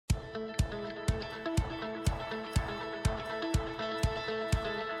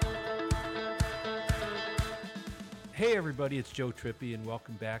Hey everybody, it's Joe Trippi and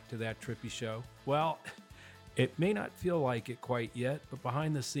welcome back to That Trippi Show. Well, it may not feel like it quite yet, but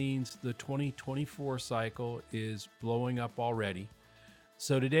behind the scenes, the 2024 cycle is blowing up already.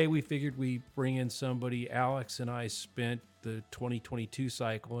 So today we figured we'd bring in somebody Alex and I spent the 2022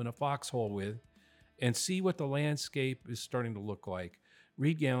 cycle in a foxhole with and see what the landscape is starting to look like.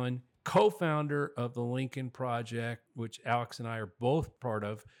 Reed Galen, co-founder of the Lincoln Project, which Alex and I are both part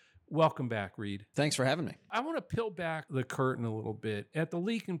of. Welcome back, Reed. Thanks for having me. I want to peel back the curtain a little bit. At the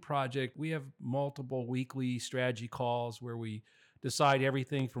Lincoln Project, we have multiple weekly strategy calls where we decide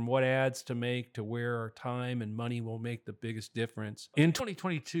everything from what ads to make to where our time and money will make the biggest difference. In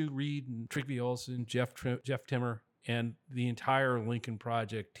 2022, Reed and Trygve Olsen, Jeff Timmer, and the entire Lincoln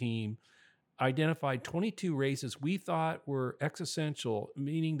Project team identified 22 races we thought were existential,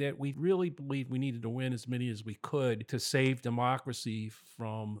 meaning that we really believed we needed to win as many as we could to save democracy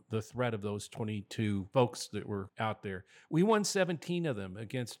from the threat of those 22 folks that were out there. We won 17 of them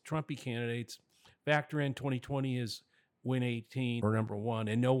against Trumpy candidates. Factor in 2020 is win 18 or number one,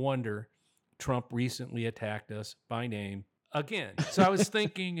 and no wonder Trump recently attacked us by name again. So I was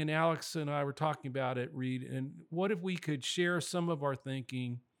thinking, and Alex and I were talking about it, Reed, and what if we could share some of our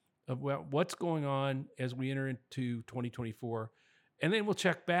thinking of what's going on as we enter into 2024. And then we'll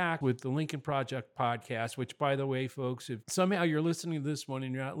check back with the Lincoln Project podcast, which, by the way, folks, if somehow you're listening to this one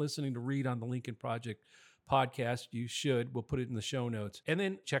and you're not listening to Reed on the Lincoln Project podcast, you should. We'll put it in the show notes. And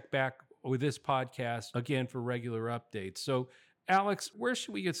then check back with this podcast again for regular updates. So, Alex, where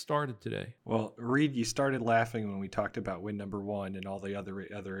should we get started today? Well, Reed, you started laughing when we talked about win number one and all the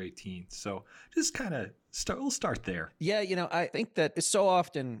other 18. So just kind of we'll start there. Yeah, I think that so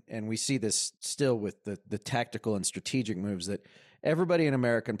often, and we see this still with the tactical and strategic moves, that everybody in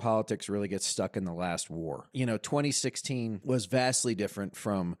American politics really gets stuck in the last war. 2016 was vastly different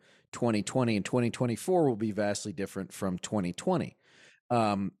from 2020, and 2024 will be vastly different from 2020.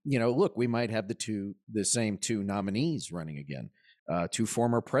 Look, we might have the same two nominees running again, two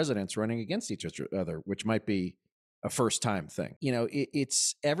former presidents running against each other, which might be a first time thing.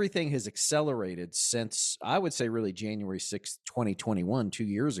 It's everything has accelerated since, I would say, really January 6th, 2021, 2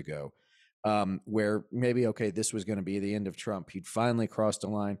 years ago, where maybe, this was going to be the end of Trump. He'd finally crossed a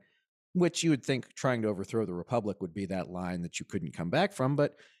line, which you would think trying to overthrow the republic would be that line that you couldn't come back from.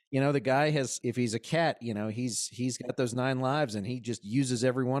 But the guy has, if he's a cat, he's got those 9 lives and he just uses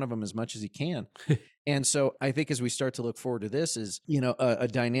every one of them as much as he can. And so I think as we start to look forward to this is, a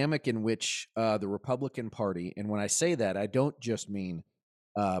dynamic in which the Republican Party, and when I say that, I don't just mean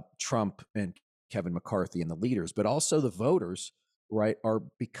Trump and Kevin McCarthy and the leaders, but also the voters, right, are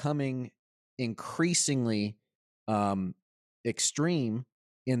becoming increasingly extreme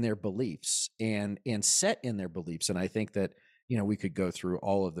in their beliefs and set in their beliefs. And I think that, we could go through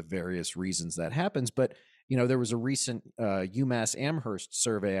all of the various reasons that happens. But, there was a recent UMass Amherst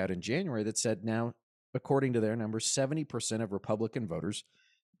survey out in January that said now, according to their numbers, 70% of Republican voters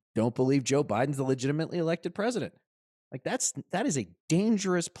don't believe Joe Biden's the legitimately elected president. Like that is a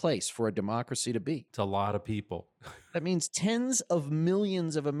dangerous place for a democracy to be. It's a lot of people. That means tens of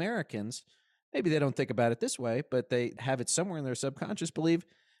millions of Americans, maybe they don't think about it this way, but they have it somewhere in their subconscious, believe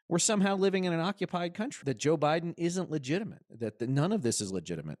we're somehow living in an occupied country, that Joe Biden isn't legitimate, that none of this is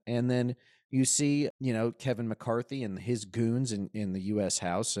legitimate. And then you see, Kevin McCarthy and his goons in the U.S.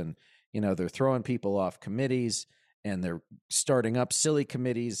 House, and, they're throwing people off committees and they're starting up silly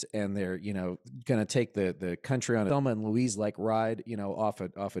committees, and they're, going to take the country on a Thelma and Louise like ride, off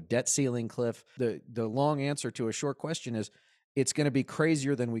a debt ceiling cliff. The long answer to a short question is it's going to be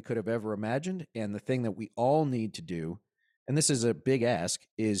crazier than we could have ever imagined. And the thing that we all need to do, and this is a big ask,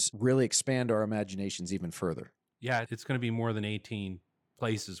 is really expand our imaginations even further. Yeah, it's going to be more than 18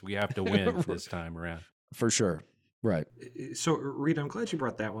 places we have to win this time around. For sure. Right. So, Reed, I'm glad you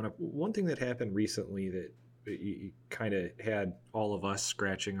brought that one up. One thing that happened recently that you kind of had all of us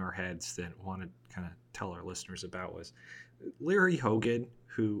scratching our heads that want to kind of tell our listeners about was Larry Hogan,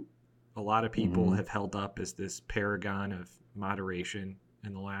 who a lot of people have held up as this paragon of moderation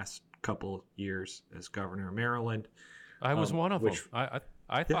in the last couple years as governor of Maryland. I was one of them. I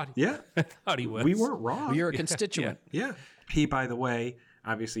thought I thought he was. We weren't wrong. Well, you're a constituent. Yeah. He, by the way,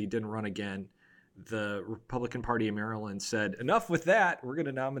 obviously didn't run again. The Republican Party of Maryland said, enough with that. We're going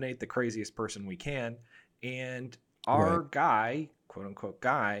to nominate the craziest person we can. And our guy, quote unquote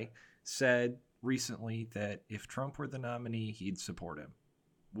guy, said recently that if Trump were the nominee, he'd support him,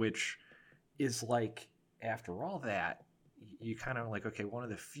 which is like, after all that, you kind of like, okay, one of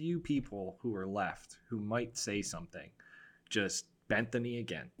the few people who are left who might say something just bent the knee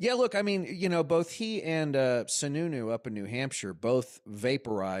again. Yeah, look, I mean, both he and Sununu up in New Hampshire both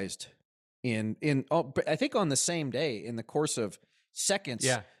vaporized I think on the same day, in the course of seconds,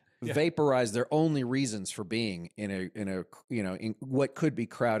 Yeah. Yeah. vaporize their only reasons for being in in what could be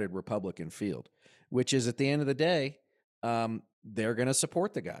crowded Republican field, which is at the end of the day, they're going to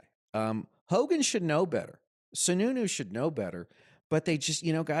support the guy. Hogan should know better. Sununu should know better. But they just,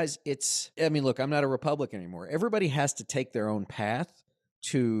 guys, look, I'm not a Republican anymore. Everybody has to take their own path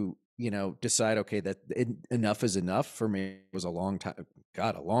to, decide, okay, that enough is enough. For me, it was a long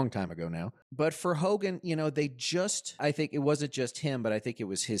time ago now. But for Hogan, I think it wasn't just him, but I think it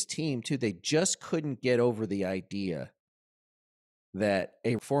was his team too. They just couldn't get over the idea that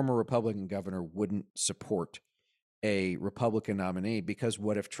a former Republican governor wouldn't support a Republican nominee, because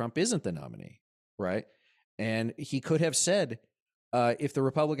what if Trump isn't the nominee, right? And he could have said, if the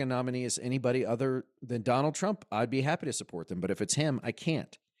Republican nominee is anybody other than Donald Trump, I'd be happy to support them. But if it's him, I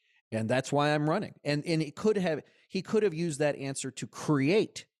can't. And that's why I'm running. And he could have used that answer to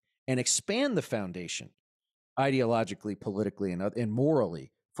create and expand the foundation ideologically, politically, and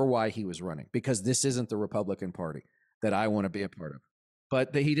morally for why he was running, because this isn't the Republican Party that I want to be a part of.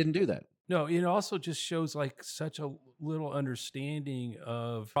 But he didn't do that. No, it also just shows like such a little understanding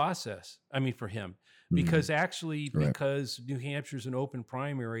of process. I mean, for him, because because New Hampshire's an open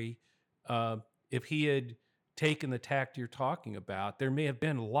primary, if he had taken the tact you're talking about, there may have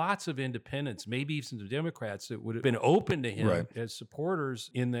been lots of independents, maybe even some Democrats that would have been open to him as supporters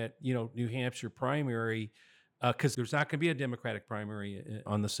in that, New Hampshire primary, because there's not going to be a Democratic primary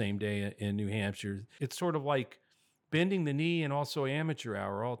on the same day in New Hampshire. It's sort of like bending the knee and also amateur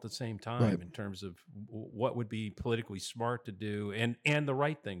hour all at the same time in terms of what would be politically smart to do and the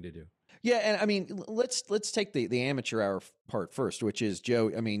right thing to do. Yeah, and I mean, let's take the amateur hour part first, which is, Joe,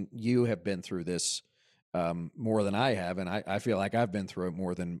 I mean, you have been through this more than I have, and I feel like I've been through it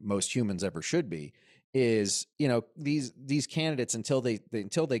more than most humans ever should be, is, these candidates, until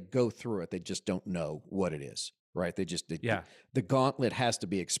they go through it, they just don't know what it is, right? The gauntlet has to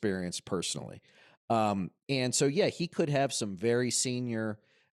be experienced personally. And so, he could have some very senior,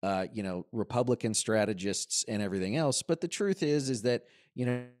 Republican strategists and everything else. But the truth is that,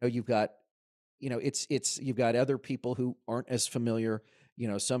 you've got, you've got other people who aren't as familiar.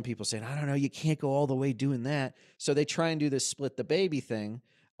 Some people saying, I don't know, you can't go all the way doing that. So they try and do this split the baby thing,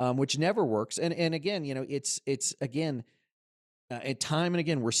 which never works. And again, it's again, time and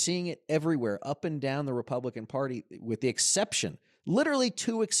again, we're seeing it everywhere, up and down the Republican Party, with the exception, literally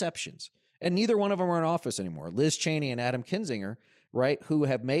 2 exceptions. And neither one of them are in office anymore. Liz Cheney and Adam Kinzinger, right, who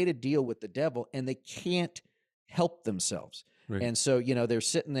have made a deal with the devil, and they can't help themselves. Right. And so, they're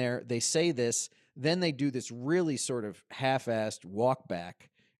sitting there, they say this, then they do this really sort of half-assed walk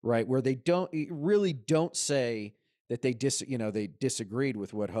back, right, where they really don't say that they disagreed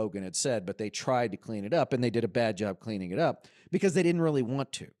with what Hogan had said, but they tried to clean it up, and they did a bad job cleaning it up because they didn't really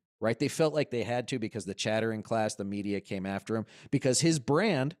want to, right? They felt like they had to because the chattering class, the media came after him, because his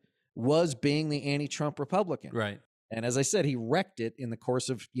brand was being the anti-Trump Republican. Right. And as I said, he wrecked it in the course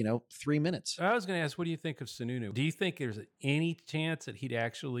of, 3 minutes. I was going to ask, what do you think of Sununu? Do you think there's any chance that he'd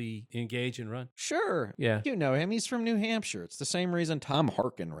actually engage and run? Sure. Yeah. You know him. He's from New Hampshire. It's the same reason Tom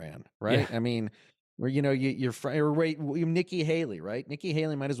Harkin ran, right? Yeah. I mean, where, you're Nikki Haley, right? Nikki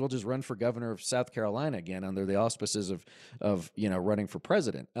Haley might as well just run for governor of South Carolina again under the auspices of running for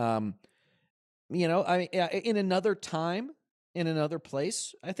president. In another time, in another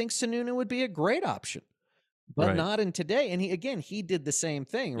place, I think Sununu would be a great option, but not in today. And he did the same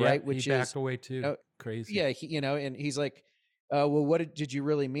thing, right? Which he backed away too. Crazy. Yeah. And he's like, well, did you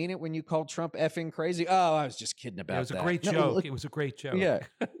really mean it when you called Trump effing crazy? Oh, I was just kidding about that. It was a great joke. It was a great joke. Yeah.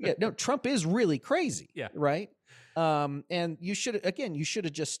 Yeah. No, Trump is really crazy. Yeah. Right. And you should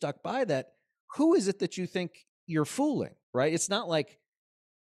have just stuck by that. Who is it that you think you're fooling? Right. It's not like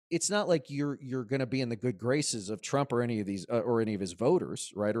you're going to be in the good graces of Trump or any of these or any of his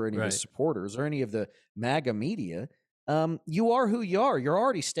voters, right, or any of his supporters or any of the MAGA media. You are who you are. You're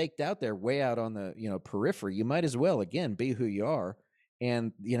already staked out there, way out on the periphery. You might as well again be who you are,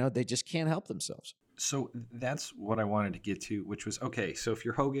 and they just can't help themselves. So that's what I wanted to get to, which was, okay, so if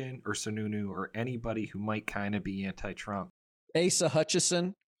you're Hogan or Sununu or anybody who might kind of be anti-Trump, Asa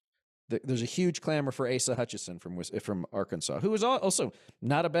Hutchinson. There's a huge clamor for Asa Hutchinson from Arkansas, who is also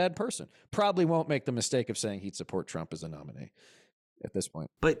not a bad person. Probably won't make the mistake of saying he'd support Trump as a nominee at this point.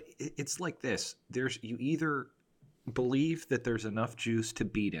 But it's like this. You either believe that there's enough juice to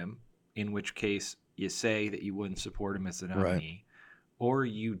beat him, in which case you say that you wouldn't support him as a nominee, or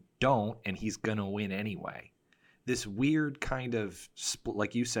you don't, and he's going to win anyway. This weird kind of,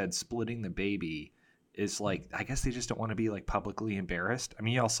 like you said, splitting the baby is like, I guess they just don't want to be like publicly embarrassed. I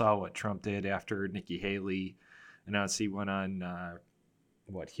mean, y'all saw what Trump did after Nikki Haley announced he went on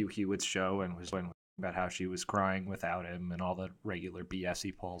Hugh Hewitt's show and was talking about how she was crying without him and all the regular BS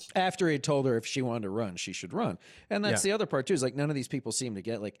he pulls. After he told her if she wanted to run, she should run. And that's the other part too, is like none of these people seem to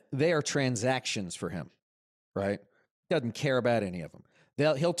get, like, they are transactions for him, right? Doesn't care about any of them.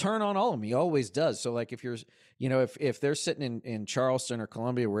 He'll turn on all of them. He always does. So like if you're, if they're sitting in Charleston or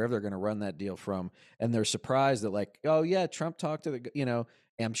Columbia, wherever they're going to run that deal from, and they're surprised that like, oh yeah, Trump talked to the,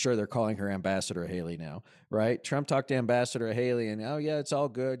 I'm sure they're calling her Ambassador Haley now, right? Trump talked to Ambassador Haley and, oh yeah, it's all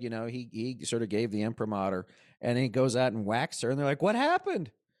good. He sort of gave the imprimatur, and then he goes out and whacks her, and they're like, what happened?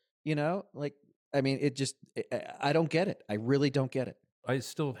 Like, I mean, I don't get it. I really don't get it. I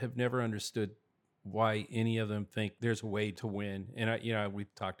still have never understood why any of them think there's a way to win. And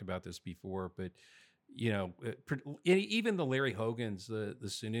we've talked about this before, but even the Larry Hogans, the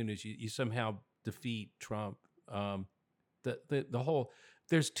Sununu's, you somehow defeat Trump. The whole,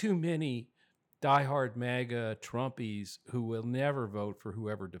 there's too many diehard MAGA Trumpies who will never vote for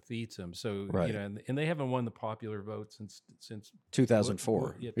whoever defeats them. So Right. And they haven't won the popular vote since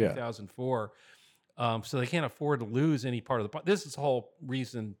 2004. 2004. So they can't afford to lose any part of the. This is the whole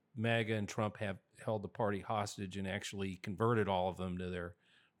reason MAGA and Trump have held the party hostage and actually converted all of them to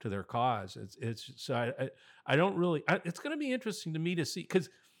their cause. It's so I don't really. It's going to be interesting to me to see, because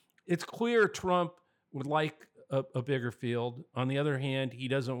it's clear Trump would like a bigger field. On the other hand, he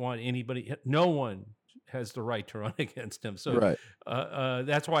doesn't want anybody. No one has the right to run against him. So Right.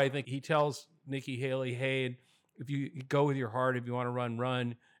 That's why I think he tells Nikki Haley, "Hey, if you go with your heart, if you want to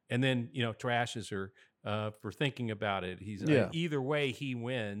run." And then, trashes her for thinking about it. He's either way he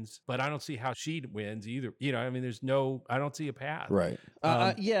wins, but I don't see how she wins either. I mean, I don't see a path. Right.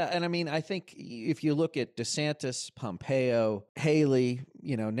 And I mean, I think if you look at DeSantis, Pompeo, Haley,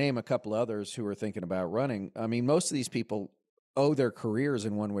 name a couple others who are thinking about running. I mean, most of these people owe their careers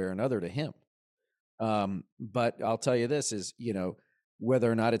in one way or another to him. But I'll tell you this is,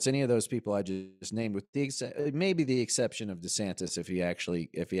 whether or not it's any of those people I just named, with maybe the exception of DeSantis, if he actually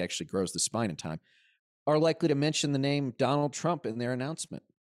grows the spine in time, are likely to mention the name Donald Trump in their announcement,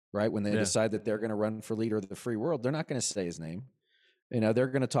 right? When they decide that they're going to run for leader of the free world, they're not going to say his name. They're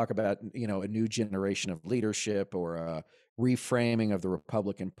going to talk about, a new generation of leadership or a reframing of the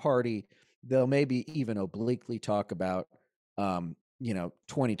Republican Party. They'll maybe even obliquely talk about,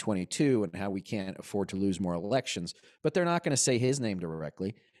 2022 and how we can't afford to lose more elections, but they're not going to say his name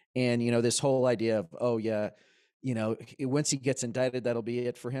directly. And, this whole idea of, oh yeah, once he gets indicted, that'll be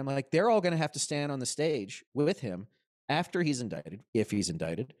it for him. Like, they're all going to have to stand on the stage with him after he's indicted, if he's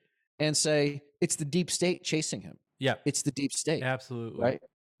indicted, and say, it's the deep state chasing him. Yeah. It's the deep state. Absolutely. Right.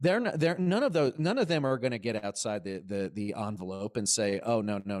 None of them are going to get outside the envelope and say, oh,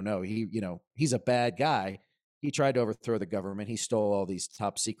 no. He's a bad guy. He tried to overthrow the government. He stole all these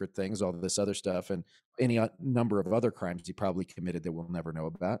top secret things, all this other stuff, and any number of other crimes he probably committed that we'll never know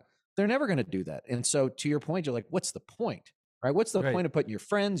about. They're never going to do that. And so, to your point, you're like, what's the point, right? What's the point of putting your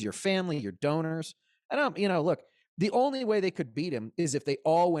friends, your family, your donors? And look, the only way they could beat him is if they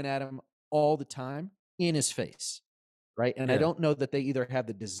all went at him all the time in his face, right? And I don't know that they either have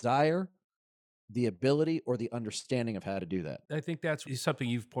the desire, the ability, or the understanding of how to do that. I think that's something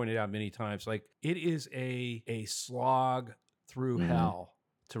you've pointed out many times. Like, it is a slog through hell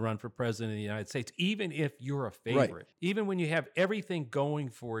to run for president of the United States, even if you're a favorite, even when you have everything going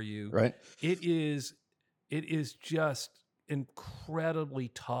for you. Right. It is just incredibly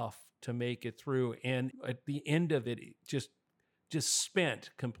tough to make it through. And at the end of it, just spent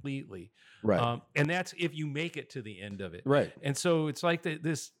completely. Right. And that's if you make it to the end of it. Right. And so it's like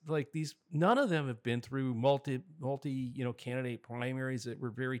these, none of them have been through multi, candidate primaries that were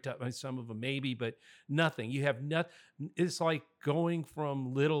very tough. I mean, some of them maybe, but nothing. You have nothing. It's like going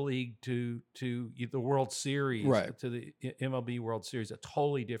from Little League to the World Series, to the MLB World Series, a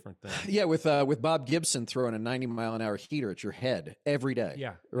totally different thing. Yeah. With Bob Gibson throwing a 90-mile-an-hour heater at your head every day.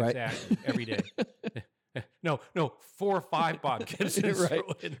 Yeah. Right. Exactly. Every day. No, 4 or 5 Bob Gibsons.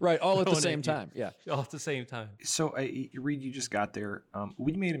 Right. All at the same time. Yeah. All at the same time. So, Reed, you just got there.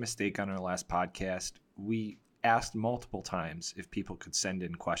 We made a mistake on our last podcast. We asked multiple times if people could send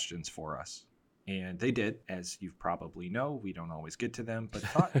in questions for us. And they did. As you probably know, we don't always get to them, but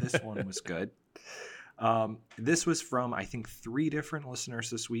thought this one was good. This was from, I think, 3 different listeners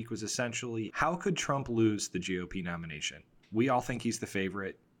this week. Was essentially, how could Trump lose the GOP nomination? We all think he's the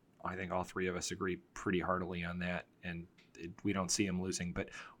favorite. I think all 3 of us agree pretty heartily on that, and we don't see him losing. But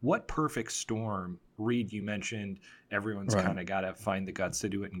what perfect storm, Reed, you mentioned everyone's kind of got to find the guts to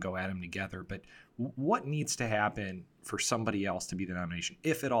do it and go at him together. But what needs to happen for somebody else to be the nomination,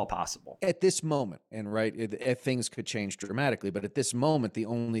 if at all possible? At this moment, and things could change dramatically, but at this moment, the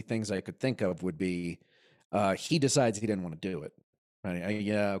only things I could think of would be he decides he didn't want to do it.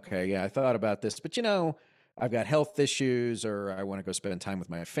 Yeah, okay, yeah, I thought about this, but I've got health issues, or I want to go spend time with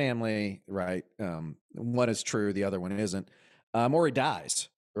my family, right? One is true, the other one isn't, or he dies,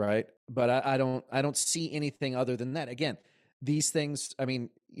 right? But I don't see anything other than that. Again, these things. I mean,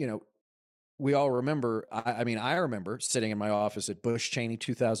 we all remember. I remember sitting in my office at Bush Cheney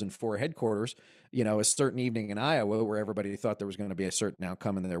 2004 headquarters. A certain evening in Iowa where everybody thought there was going to be a certain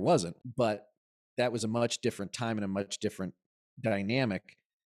outcome, and there wasn't. But that was a much different time and a much different dynamic.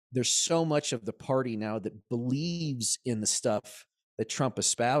 There's so much of the party now that believes in the stuff that Trump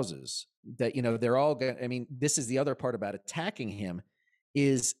espouses that, they're all going to, this is the other part about attacking him,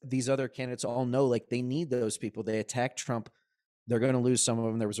 is these other candidates all know, like, they need those people. They attack Trump, they're going to lose some of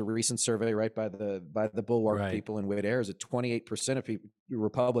them. There was a recent survey, right, by the Bulwark Right. people in Wade Ayers, that 28% of people,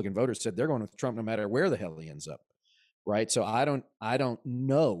 Republican voters, said they're going with Trump no matter where the hell he ends up, right? So I don't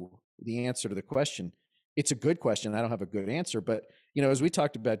know the answer to the question. It's a good question. I don't have a good answer, but as we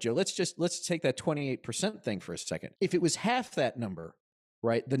talked about, Joe, let's take that 28% thing for a second. If it was half that number,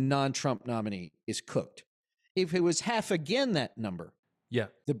 right, the non-Trump nominee is cooked. If it was half again that number, Yeah.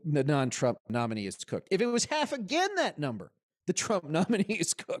 the non-Trump nominee is cooked. If it was half again that number, the Trump nominee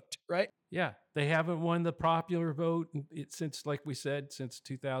is cooked, right? Yeah, they haven't won the popular vote since, like we said, since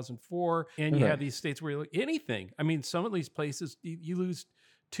 2004. And you have these states where anything. I mean, some of these places you lose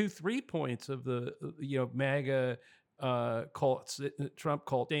 2-3 points of the MAGA cult, Trump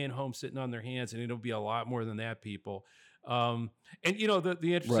cult, staying home, sitting on their hands, and it'll be a lot more than that, people. And the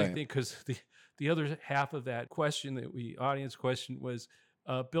interesting thing, because the other half of that question audience question was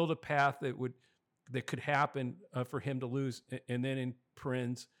build a path that could happen for him to lose, and then in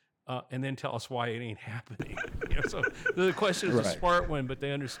parens, and then tell us why it ain't happening. So the question is a smart one, but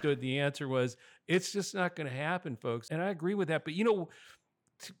they understood the answer was, it's just not going to happen, folks. And I agree with that. But to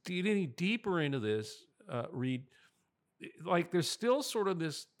get any deeper into this, Reed, like, there's still sort of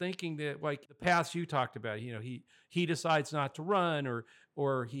this thinking that, like, the paths you talked about, he decides not to run,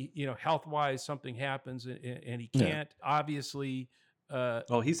 or he, health wise something happens and he can't, obviously.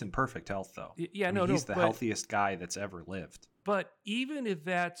 Well, he's in perfect health, though. Yeah, he's the healthiest guy that's ever lived. But even if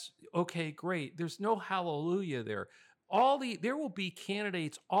that's okay, great. There's no hallelujah there. There will be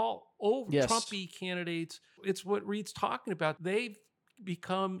candidates all over, Trumpy candidates. It's what Reed's talking about. They've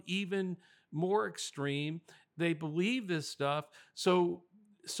become even more extreme. They believe this stuff. So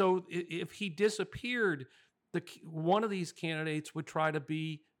if he disappeared, one of these candidates would try to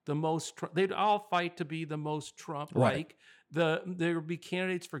be the most. They'd all fight to be the most Trump-like. Right. There would be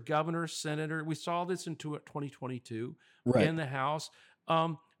candidates for governor, senator. We saw this in 2022 in the House.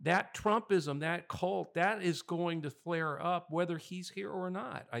 That Trumpism, that cult, that is going to flare up whether he's here or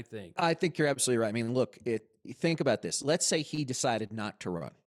not, I think. I think you're absolutely right. I mean, look, think about this. Let's say he decided not to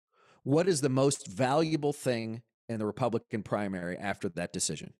run. What is the most valuable thing in the Republican primary after that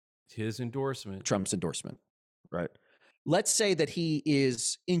decision? His endorsement. Trump's endorsement, right? Let's say that he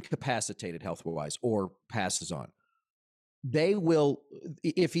is incapacitated health-wise or passes on. They will,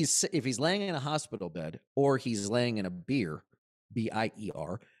 if he's laying in a hospital bed or he's laying in a BIER,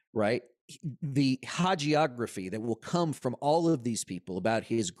 BIER, right? The hagiography that will come from all of these people about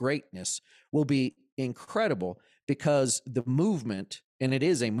his greatness will be incredible, because the movement, and it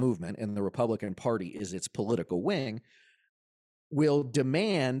is a movement, and the Republican Party is its political wing, will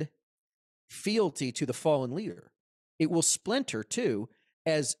demand fealty to the fallen leader. It will splinter too,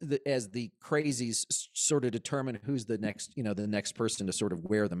 as the crazies sort of determine who's the next person to sort of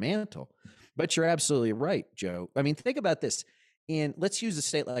wear the mantle. But you're absolutely right, Joe. I mean, think about this. Let's use a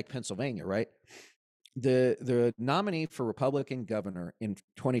state like Pennsylvania, right? The nominee for Republican governor in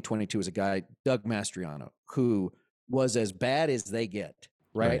 2022 is a guy, Doug Mastriano, who was as bad as they get,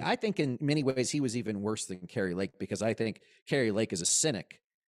 right? I think in many ways he was even worse than Kari Lake, because I think Kari Lake is a cynic,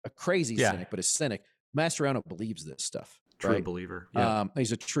 a crazy cynic, but a cynic. Mastriano believes this stuff. True believer.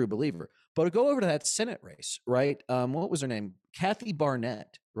 He's a true believer. But to go over to that Senate race, right? What was her name? Kathy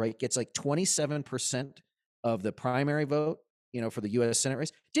Barnett, right? Gets like 27% of the primary vote, for the U.S. Senate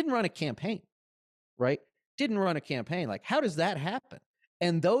race. Didn't run a campaign, right? Didn't run a campaign. Like, how does that happen?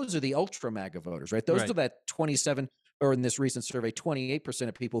 And those are the ultra MAGA voters, right? Those are that 27, or in this recent survey, 28%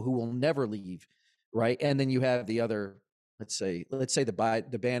 of people who will never leave, right? And then you have the other, let's say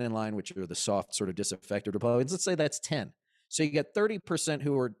the Bannon line, which are the soft sort of disaffected Republicans. Let's say that's 10. So you got 30%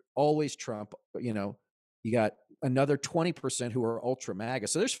 who are always Trump, you got another 20% who are ultra MAGA.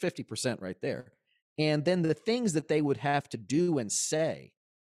 So there's 50% right there. And then the things that they would have to do and say,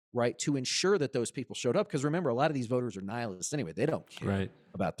 right, to ensure that those people showed up, because remember, a lot of these voters are nihilists anyway. They don't care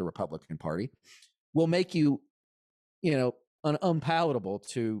about the Republican Party, will make you, unpalatable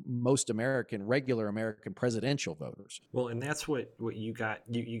to most regular American presidential voters. Well, and that's what you got.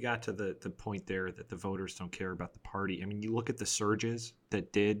 You got to the point there that the voters don't care about the party. I mean, you look at the surges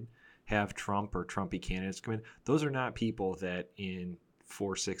that did have Trump or Trumpy candidates come in. Those are not people that in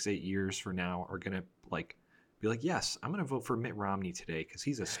 4, 6, 8 years from now are going to be like, yes, I'm going to vote for Mitt Romney today because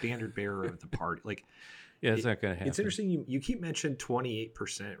he's a standard bearer of the party. Like, yeah, it's not going to happen. It's interesting. You keep mentioning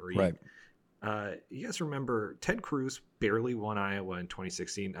 28%, Reed. Right. You guys remember Ted Cruz barely won Iowa in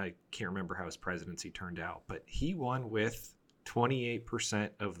 2016. I can't remember how his presidency turned out, but he won with 28%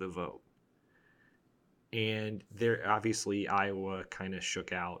 of the vote. And there, obviously, Iowa kind of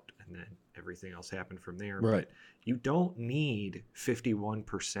shook out, and then everything else happened from there. Right. But you don't need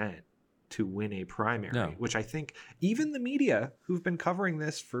 51% to win a primary, which I think even the media who've been covering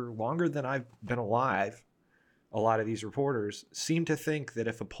this for longer than I've been alive, a lot of these reporters seem to think that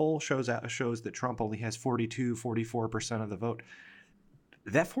if a poll shows that Trump only has 42, 44% of the vote,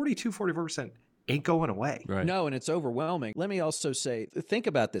 that 42, 44% ain't going away. Right. No, and it's overwhelming. Let me also say, think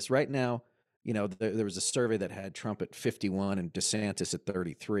about this right now. You know, there was a survey that had Trump at 51 and DeSantis at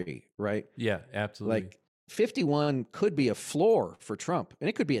 33, right? Yeah, absolutely. Like 51 could be a floor for Trump, and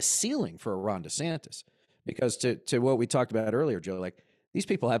it could be a ceiling for Ron DeSantis. Because to what we talked about earlier, Joe, like these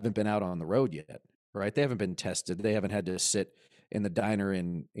people haven't been out on the road yet, right? They haven't been tested. They haven't had to sit in the diner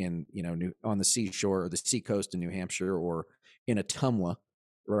in on the seashore or the seacoast in New Hampshire or in Ottumwa,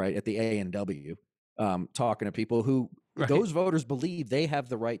 right, at the A&W, talking to people who those voters believe they have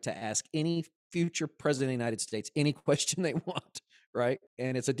the right to ask any future president of the United States any question they want, right?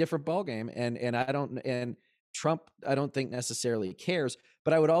 And it's a different ballgame. And Trump, I don't think necessarily cares.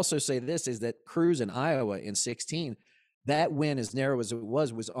 But I would also say this is that Cruz in Iowa in 2016, that win, as narrow as it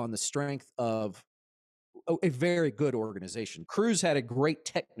was on the strength of a very good organization. Cruz had a great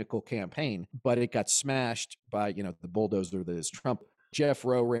technical campaign, but it got smashed by, the bulldozer that is Trump. Jeff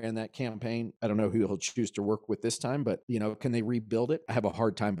Rowe ran that campaign. I don't know who he'll choose to work with this time, but, can they rebuild it? I have a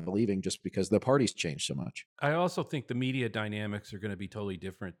hard time believing just because the party's changed so much. I also think the media dynamics are going to be totally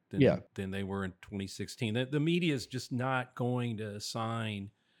different than they were in 2016. The media is just not going to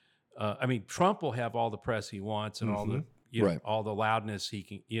assign. Trump will have all the press he wants and all the all the loudness he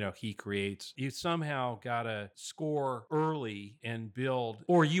can, he creates. You somehow got to score early and build,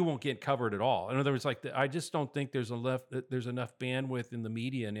 or you won't get covered at all. In other words, I just don't think there's enough bandwidth in the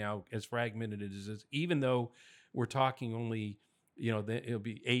media now, as fragmented as it is, even though we're talking only, it'll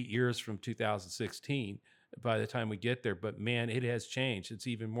be 8 years from 2016 by the time we get there. But man, it has changed. It's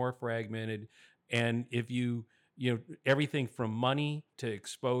even more fragmented. And if everything from money to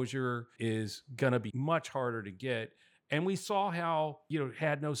exposure is going to be much harder to get. And we saw how, it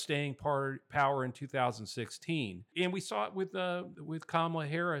had no staying power in 2016. And we saw it with Kamala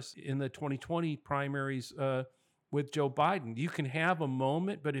Harris in the 2020 primaries with Joe Biden. You can have a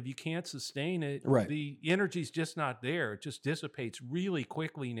moment, but if you can't sustain it, the energy's just not there. It just dissipates really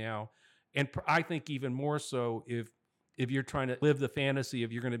quickly now. And I think even more so if you're trying to live the fantasy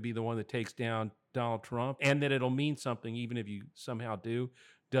of you're going to be the one that takes down Donald Trump, and that it'll mean something even if you somehow do,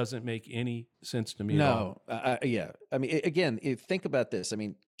 doesn't make any sense to me at all. Yeah. I mean, again, think about this. I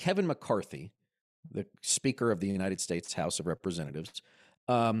mean, Kevin McCarthy, the Speaker of the United States House of Representatives,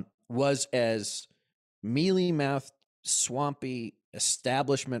 was as mealy-mouthed, swampy,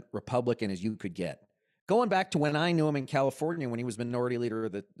 establishment Republican as you could get. Going back to when I knew him in California when he was minority leader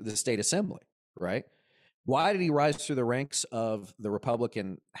of the state assembly, right? Why did he rise through the ranks of the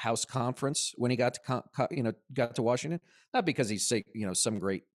Republican House Conference when he got to Washington? Not because he's some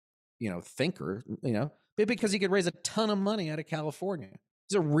great thinker, but because he could raise a ton of money out of California.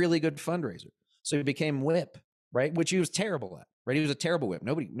 He's a really good fundraiser. So he became whip, right? Which he was terrible at, right? He was a terrible whip.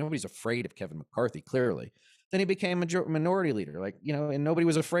 Nobody's afraid of Kevin McCarthy, clearly. Then he became a minority leader, and nobody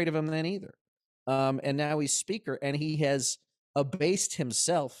was afraid of him then either. And now he's speaker, and he has abased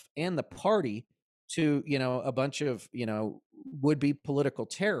himself and the party to, a bunch of, would-be political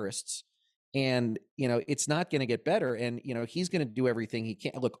terrorists. And, it's not going to get better. And, he's going to do everything he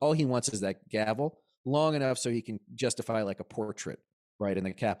can. Look, all he wants is that gavel long enough so he can justify like a portrait, right, in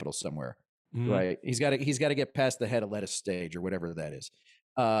the Capitol somewhere, right? He's got to get past the head of lettuce stage or whatever that is.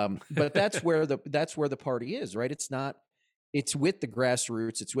 But that's where the party is, right? It's with the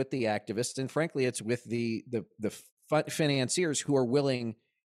grassroots, it's with the activists, and frankly, it's with the financiers who are willing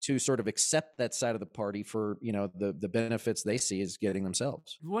to sort of accept that side of the party for, the benefits they see as getting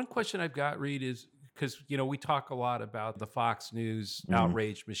themselves. One question I've got, Reed, is because, we talk a lot about the Fox News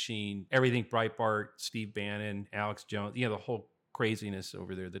outrage machine, everything Breitbart, Steve Bannon, Alex Jones, the whole craziness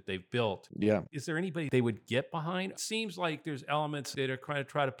over there that they've built. Yeah. Is there anybody they would get behind? It seems like there's elements that are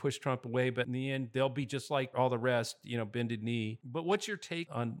trying to push Trump away, but in the end, they'll be just like all the rest, bended knee. But what's your take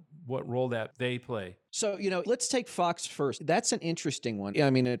on what role that they play? So, let's take Fox first. That's an interesting one. I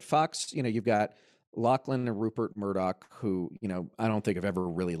mean, at Fox, you've got Lachlan and Rupert Murdoch, who, I don't think have ever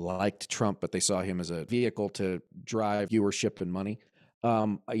really liked Trump, but they saw him as a vehicle to drive viewership and money.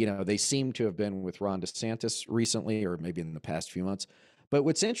 They seem to have been with Ron DeSantis recently, or maybe in the past few months. But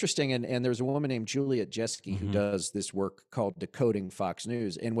what's interesting, and there's a woman named Juliet Jeske who does this work called Decoding Fox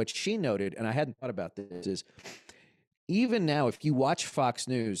News. And what she noted, and I hadn't thought about this, is even now, if you watch Fox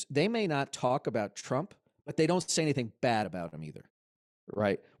News, they may not talk about Trump, but they don't say anything bad about him either.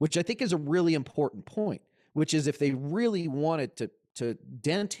 Right. Which I think is a really important point, which is if they really wanted to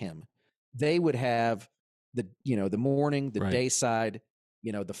dent him, they would have the morning, the day side,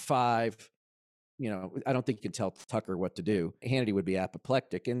 the 5, I don't think you can tell Tucker what to do. Hannity would be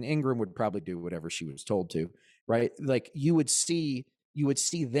apoplectic and Ingram would probably do whatever she was told to. Right. Like you would see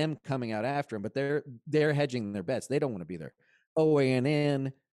them coming out after him, but they're hedging their bets. They don't want to be there.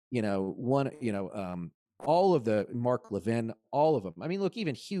 OANN, all of the Mark Levin, all of them. I mean, look,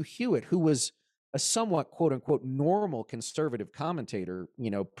 even Hugh Hewitt, who was a somewhat quote unquote normal conservative commentator,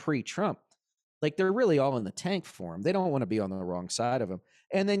 pre-Trump, like they're really all in the tank for him. They don't want to be on the wrong side of him.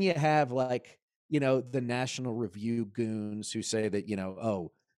 And then you have the National Review goons who say that,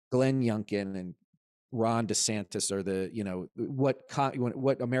 Glenn Youngkin and Ron DeSantis are the,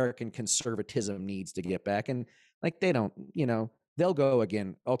 what American conservatism needs to get back. And they don't, they'll go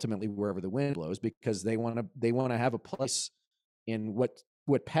again, ultimately wherever the wind blows, because they want to have a place in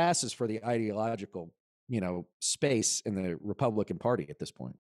what passes for the ideological, space in the Republican Party at this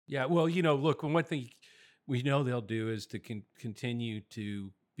point. Yeah. Well, look, one thing we know they'll do is to continue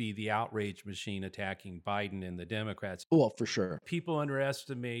to be the outrage machine attacking Biden and the Democrats. Well, for sure. People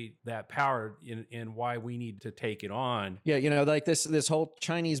underestimate that power in why we need to take it on. Yeah. Like this whole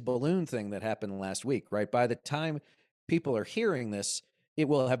Chinese balloon thing that happened last week, right? By the time people are hearing this, it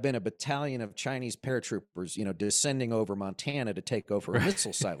will have been a battalion of Chinese paratroopers, descending over Montana to take over a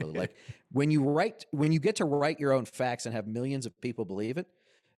missile silo. Like when you get to write your own facts and have millions of people believe it,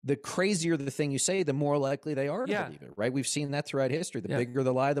 the crazier the thing you say, the more likely they are to believe it, right? We've seen that throughout history. The bigger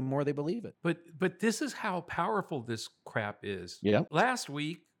the lie, the more they believe it. But this is how powerful this crap is. Yeah. Last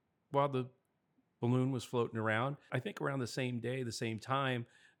week, while the balloon was floating around, I think around the same day, the same time,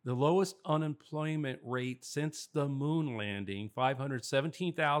 the lowest unemployment rate since the moon landing,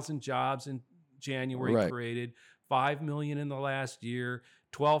 517,000 jobs in January created, 5 million in the last year,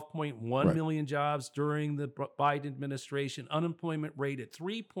 12.1 million jobs during the Biden administration, unemployment rate at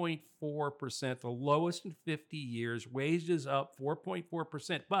 3.4%, the lowest in 50 years, wages up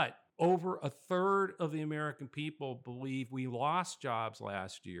 4.4%. But over a third of the American people believe we lost jobs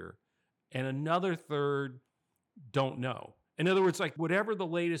last year, and another third don't know. In other words, whatever the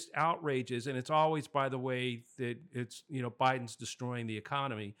latest outrage is, and it's always, by the way, that it's, Biden's destroying the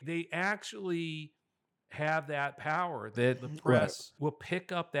economy, they actually have that power that the press will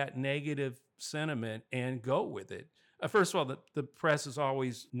pick up that negative sentiment and go with it. First of all, the press is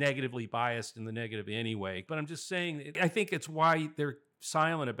always negatively biased in the negative anyway. But I'm just saying, I think it's why they're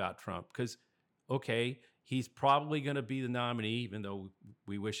silent about Trump, because, okay, he's probably going to be the nominee, even though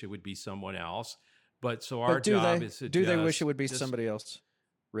we wish it would be someone else. But so our job is to do they wish it would be somebody else?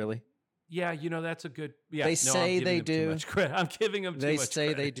 Really? Yeah, that's a good. Yeah, they say they do. I'm giving them too much credit. They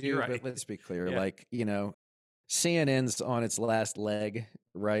say they do, right. But let's be clear. Yeah. CNN's on its last leg,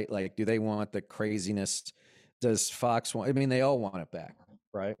 right? Do they want the craziness? Does Fox want? I mean, they all want it back,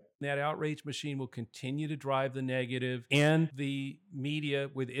 right? That outrage machine will continue to drive the negative, and the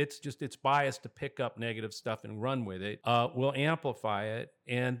media, with its bias to pick up negative stuff and run with it, will amplify it,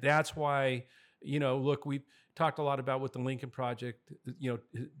 and that's why. Look, we talked a lot about what the Lincoln Project,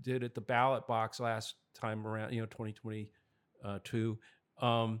 did at the ballot box last time around, 2022.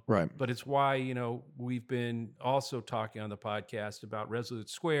 Right. But it's why, we've been also talking on the podcast about Resolute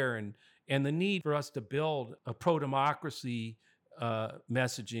Square and the need for us to build a pro-democracy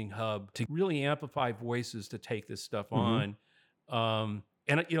messaging hub to really amplify voices to take this stuff on. And,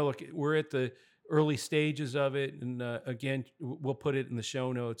 look, we're at the early stages of it. And again, we'll put it in the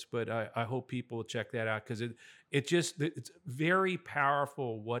show notes, but I hope people will check that out, because it's very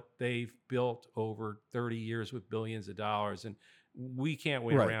powerful what they've built over 30 years with billions of dollars. And we can't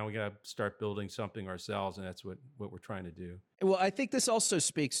wait around. We got to start building something ourselves. And that's what we're trying to do. Well, I think this also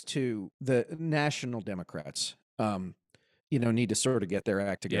speaks to the national Democrats, need to sort of get their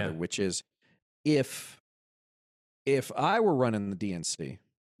act together, which is if I were running the DNC,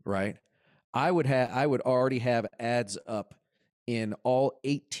 right, I would already have ads up in all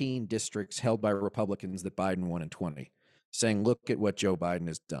 18 districts held by Republicans that Biden won in 20, saying, look at what Joe Biden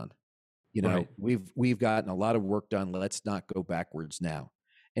has done. You know, Right. we've gotten a lot of work done. Let's not go backwards now,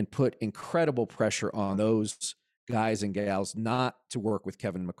 and put incredible pressure on those guys and gals not to work with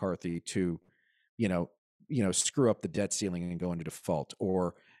Kevin McCarthy to, you know, screw up the debt ceiling and go into default,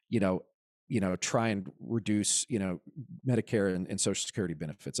 or, try and reduce, Medicare and Social Security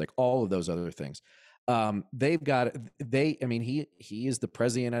benefits, like all of those other things. I mean, he is the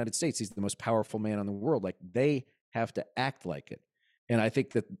president of the United States. He's the most powerful man in the world. Like, they have to act like it. And I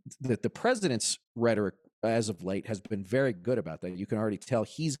think that the president's rhetoric as of late has been very good about that. You can already tell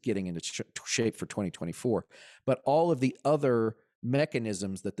he's getting into shape for 2024. But all of the other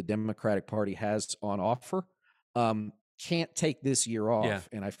mechanisms that the Democratic Party has on offer can't take this year off. Yeah.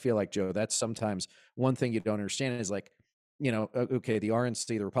 And I feel like, Joe, that's sometimes one thing you don't understand is, like, okay, the RNC,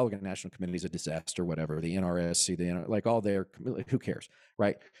 the Republican National Committee, is a disaster, whatever. The NRSC, like all their, who cares,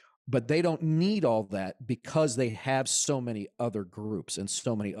 right? But they don't need all that because they have so many other groups and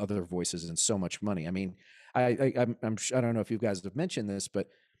so many other voices and so much money. I mean, I don't know if you guys have mentioned this, but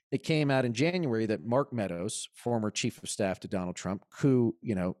it came out in January that Mark Meadows, former chief of staff to Donald Trump, coup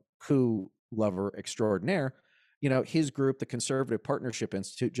lover extraordinaire, his group, the Conservative Partnership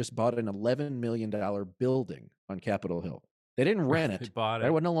Institute, just bought an $11 million building on Capitol Hill. They didn't rent They it. bought It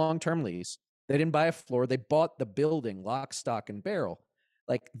it. wasn't a long-term lease. They didn't buy a floor. They bought the building, lock, stock, and barrel.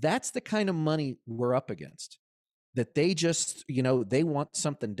 Like, that's the kind of money we're up against. That they just, they want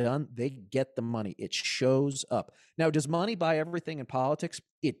something done, they get the money. It shows up. Now, does money buy everything in politics?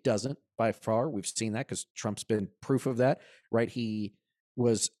 It doesn't, by far. We've seen that because Trump's been proof of that, right? He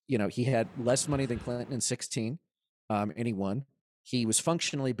was, he had less money than Clinton in 16, and he won. He was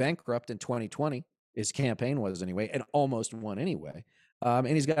functionally bankrupt in 2020. His campaign was anyway, and almost won anyway. And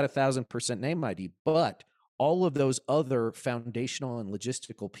he's got 1,000% name ID. But all of those other foundational and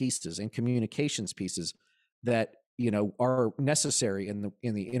logistical pieces and communications pieces that are necessary in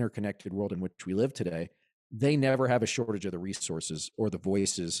the interconnected world in which we live today, they never have a shortage of the resources or the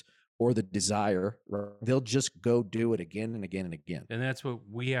voices or the desire. They'll just go do it again and again and again. And that's what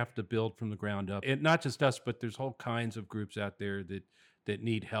we have to build from the ground up. And not just us, but there's whole kinds of groups out there that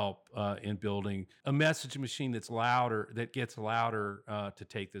need help in building a message machine that gets louder to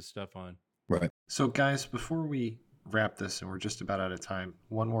take this stuff on. Right. So, guys, before we wrap this, and we're just about out of time,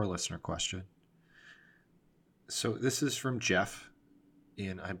 one more listener question. So this is from Jeff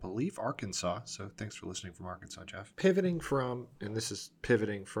in, I believe, Arkansas. So thanks for listening from Arkansas, Jeff. Pivoting from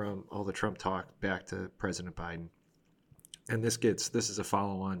all the Trump talk back to President Biden. And this is a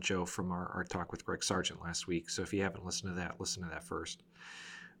follow-on, Joe, from our talk with Greg Sargent last week. So if you haven't listened to that, listen to that first.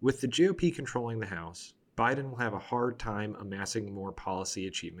 With the GOP controlling the House, Biden will have a hard time amassing more policy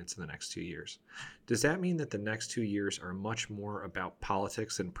achievements in the next 2 years. Does that mean that the next 2 years are much more about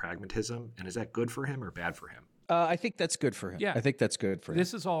politics and pragmatism? And is that good for him or bad for him? I think that's good for him. Yeah. I think that's good for him.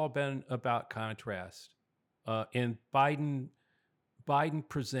 This has all been about contrast. And Biden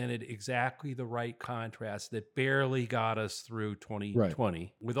presented exactly the right contrast that barely got us through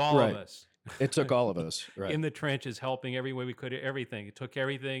 2020 with all of us. It took all of us in the trenches, helping every way we could, everything. It took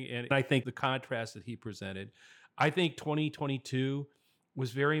everything. And I think the contrast that he presented, I think 2022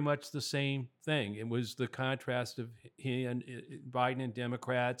 was very much the same thing. It was the contrast of he and Biden and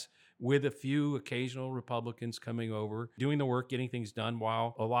Democrats with a few occasional Republicans coming over, doing the work, getting things done,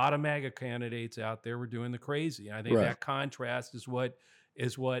 while a lot of MAGA candidates out there were doing the crazy. And I think that contrast is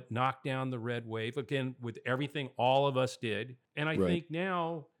what knocked down the red wave, again, with everything all of us did. And I think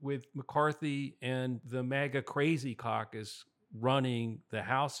now with McCarthy and the MAGA crazy caucus running the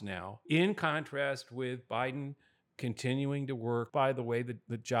House now, in contrast with Biden continuing to work, by the way,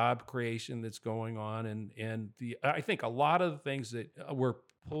 the job creation that's going on, and I think a lot of the things that were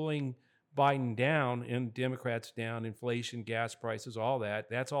pulling Biden down and Democrats down, inflation, gas prices, all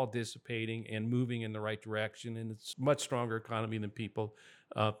that's all dissipating and moving in the right direction. And it's a much stronger economy than people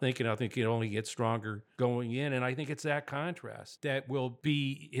thinking. I think it only gets stronger going in. And I think it's that contrast that will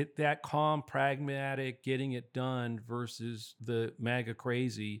be that calm, pragmatic, getting it done versus the MAGA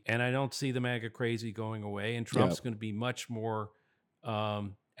crazy. And I don't see the MAGA crazy going away. And Trump's going to be much more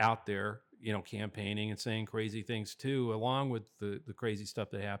out there, campaigning and saying crazy things too, along with the crazy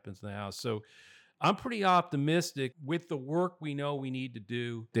stuff that happens in the House. So I'm pretty optimistic with the work we know we need to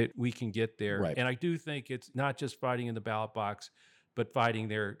do that we can get there. Right. And I do think it's not just fighting in the ballot box, but fighting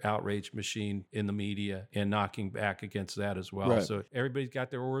their outrage machine in the media and knocking back against that as well. Right. So everybody's got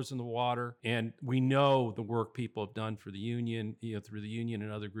their oars in the water, and we know the work people have done for the union, through the union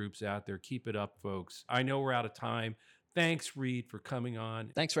and other groups out there. Keep it up, folks. I know we're out of time. Thanks, Reed, for coming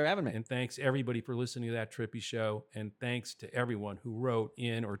on. Thanks for having me. And thanks, everybody, for listening to That Trippy Show. And thanks to everyone who wrote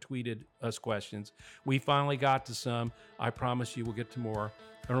in or tweeted us questions. We finally got to some. I promise you we'll get to more.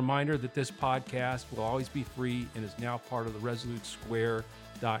 A reminder that this podcast will always be free and is now part of the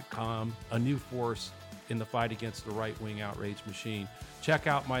ResoluteSquare.com, a new force in the fight against the right-wing outrage machine. Check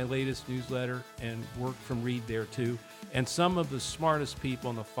out my latest newsletter and work from Reed there too. And some of the smartest people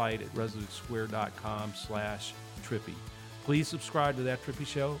in the fight at ResoluteSquare.com/Trippy. Please subscribe to That Trippy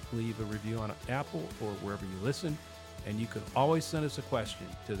Show. Leave a review on Apple or wherever you listen. And you can always send us a question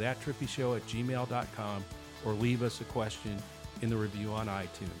to thattrippyshow@gmail.com or leave us a question in the review on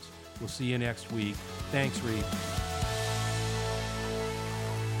iTunes. We'll see you next week. Thanks, Reed.